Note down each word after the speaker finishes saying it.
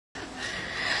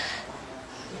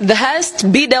The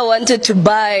highest bidder wanted to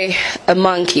buy a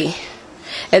monkey,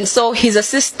 and so his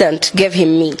assistant gave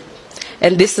him me.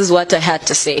 And this is what I had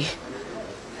to say.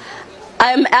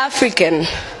 I am African,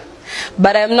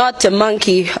 but I'm not a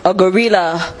monkey, a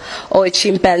gorilla, or a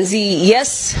chimpanzee.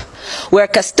 Yes, we're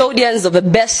custodians of the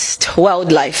best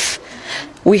wildlife.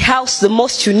 We house the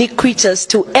most unique creatures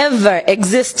to ever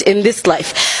exist in this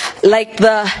life, like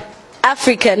the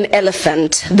African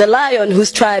elephant, the lion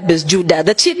whose tribe is Judah,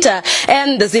 the cheetah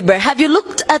and the zebra. Have you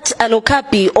looked at an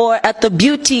okapi or at the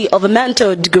beauty of a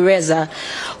mantled gureza?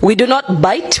 We do not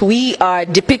bite, we are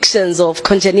depictions of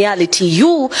congeniality.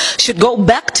 You should go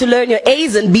back to learn your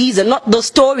A's and B's and not those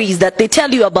stories that they tell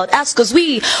you about us, because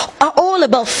we are all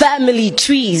about family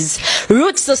trees.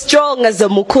 Roots are strong as a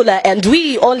mukula, and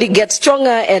we only get stronger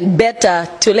and better.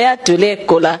 Tule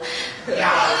kola.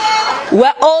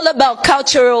 We're all about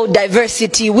cultural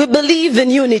diversity. We believe in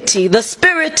unity. The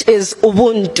spirit is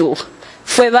Ubuntu.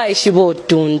 Fweva ishibo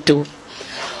tuntu.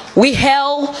 We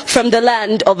hail from the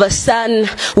land of the sun.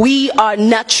 We are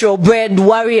natural bred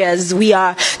warriors. We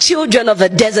are children of the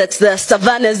deserts, the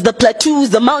savannas, the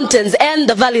plateaus, the mountains, and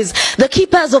the valleys, the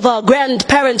keepers of our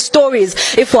grandparents' stories.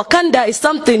 If Wakanda is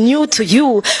something new to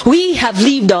you, we have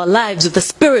lived our lives with the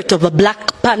spirit of a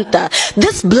black panther.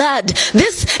 This blood,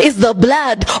 this is the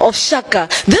blood of Shaka.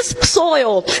 This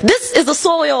soil, this is the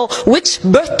soil which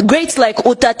birthed greats like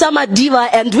Utatama Diva,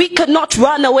 and we cannot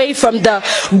run away from the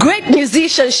great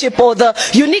musicianship or the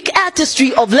unique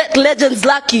artistry of legends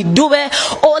like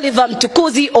Dube, Oliver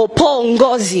Mtukuzi, or Paul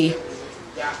Ngozi.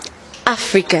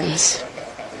 Africans.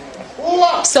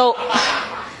 So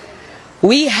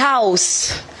we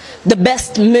house the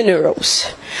best minerals,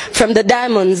 from the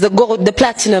diamonds, the gold, the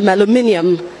platinum,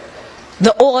 aluminium,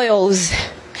 the oils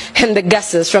and the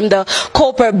gases, from the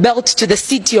copper belt to the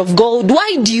city of gold.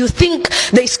 Why do you think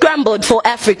they scrambled for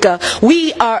Africa?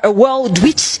 We are a world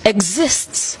which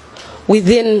exists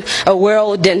within a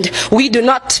world, and we do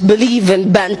not believe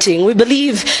in banting. We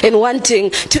believe in wanting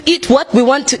to eat what we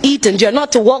want to eat, and you're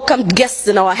not a welcome guest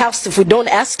in our house if we don't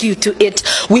ask you to eat.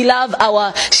 We love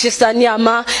our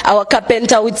shisanyama, our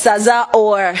kapenta with saza,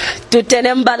 or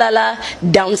tutenembalala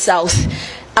down south.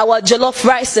 Our jollof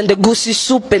rice and the goosey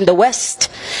soup in the west,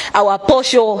 our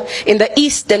posho in the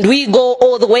east, and we go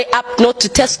all the way up north to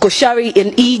Tesco Shari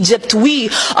in Egypt. We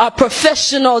are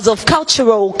professionals of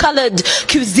cultural, colored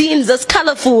cuisines, as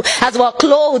colorful as our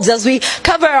clothes, as we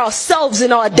cover ourselves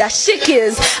in our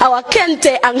dashikis, our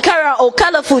kente, Ankara, or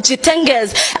colorful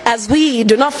chitenges, as we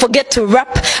do not forget to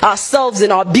wrap ourselves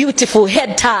in our beautiful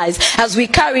head ties, as we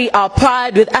carry our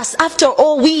pride with us. After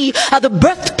all, we are the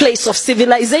birthplace of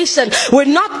civilization. We're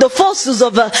not the forces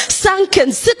of a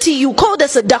sunken city. You called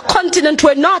us a dark continent.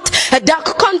 We're not a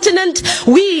dark continent.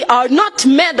 We are not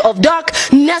made of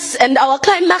darkness, and our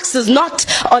climax is not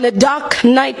on a dark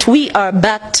night. We are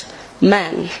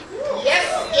Batman.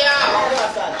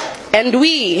 And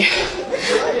we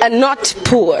are not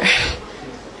poor.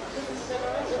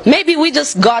 Maybe we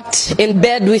just got in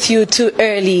bed with you too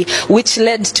early, which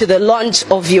led to the launch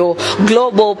of your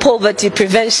global poverty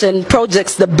prevention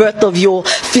projects, the birth of your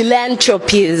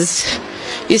philanthropies.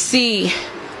 You see,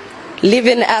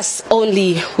 leaving us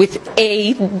only with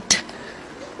AIDS.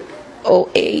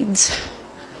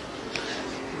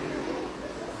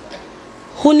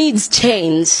 Who needs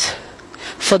chains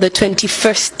for the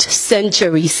 21st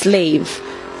century slave?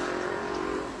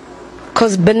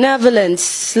 Because benevolence,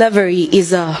 slavery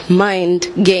is a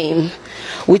mind game,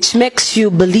 which makes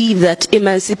you believe that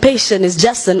emancipation is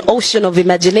just an ocean of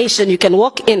imagination you can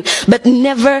walk in but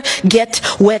never get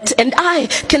wet. And I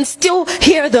can still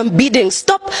hear them bidding.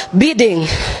 Stop bidding.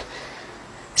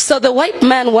 So the white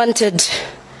man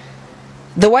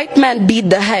bid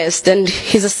the highest, and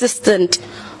his assistant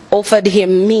offered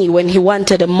him me when he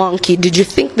wanted a monkey. Did you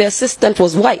think the assistant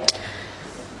was white?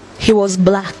 He was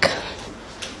black.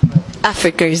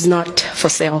 Africa is not for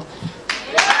sale.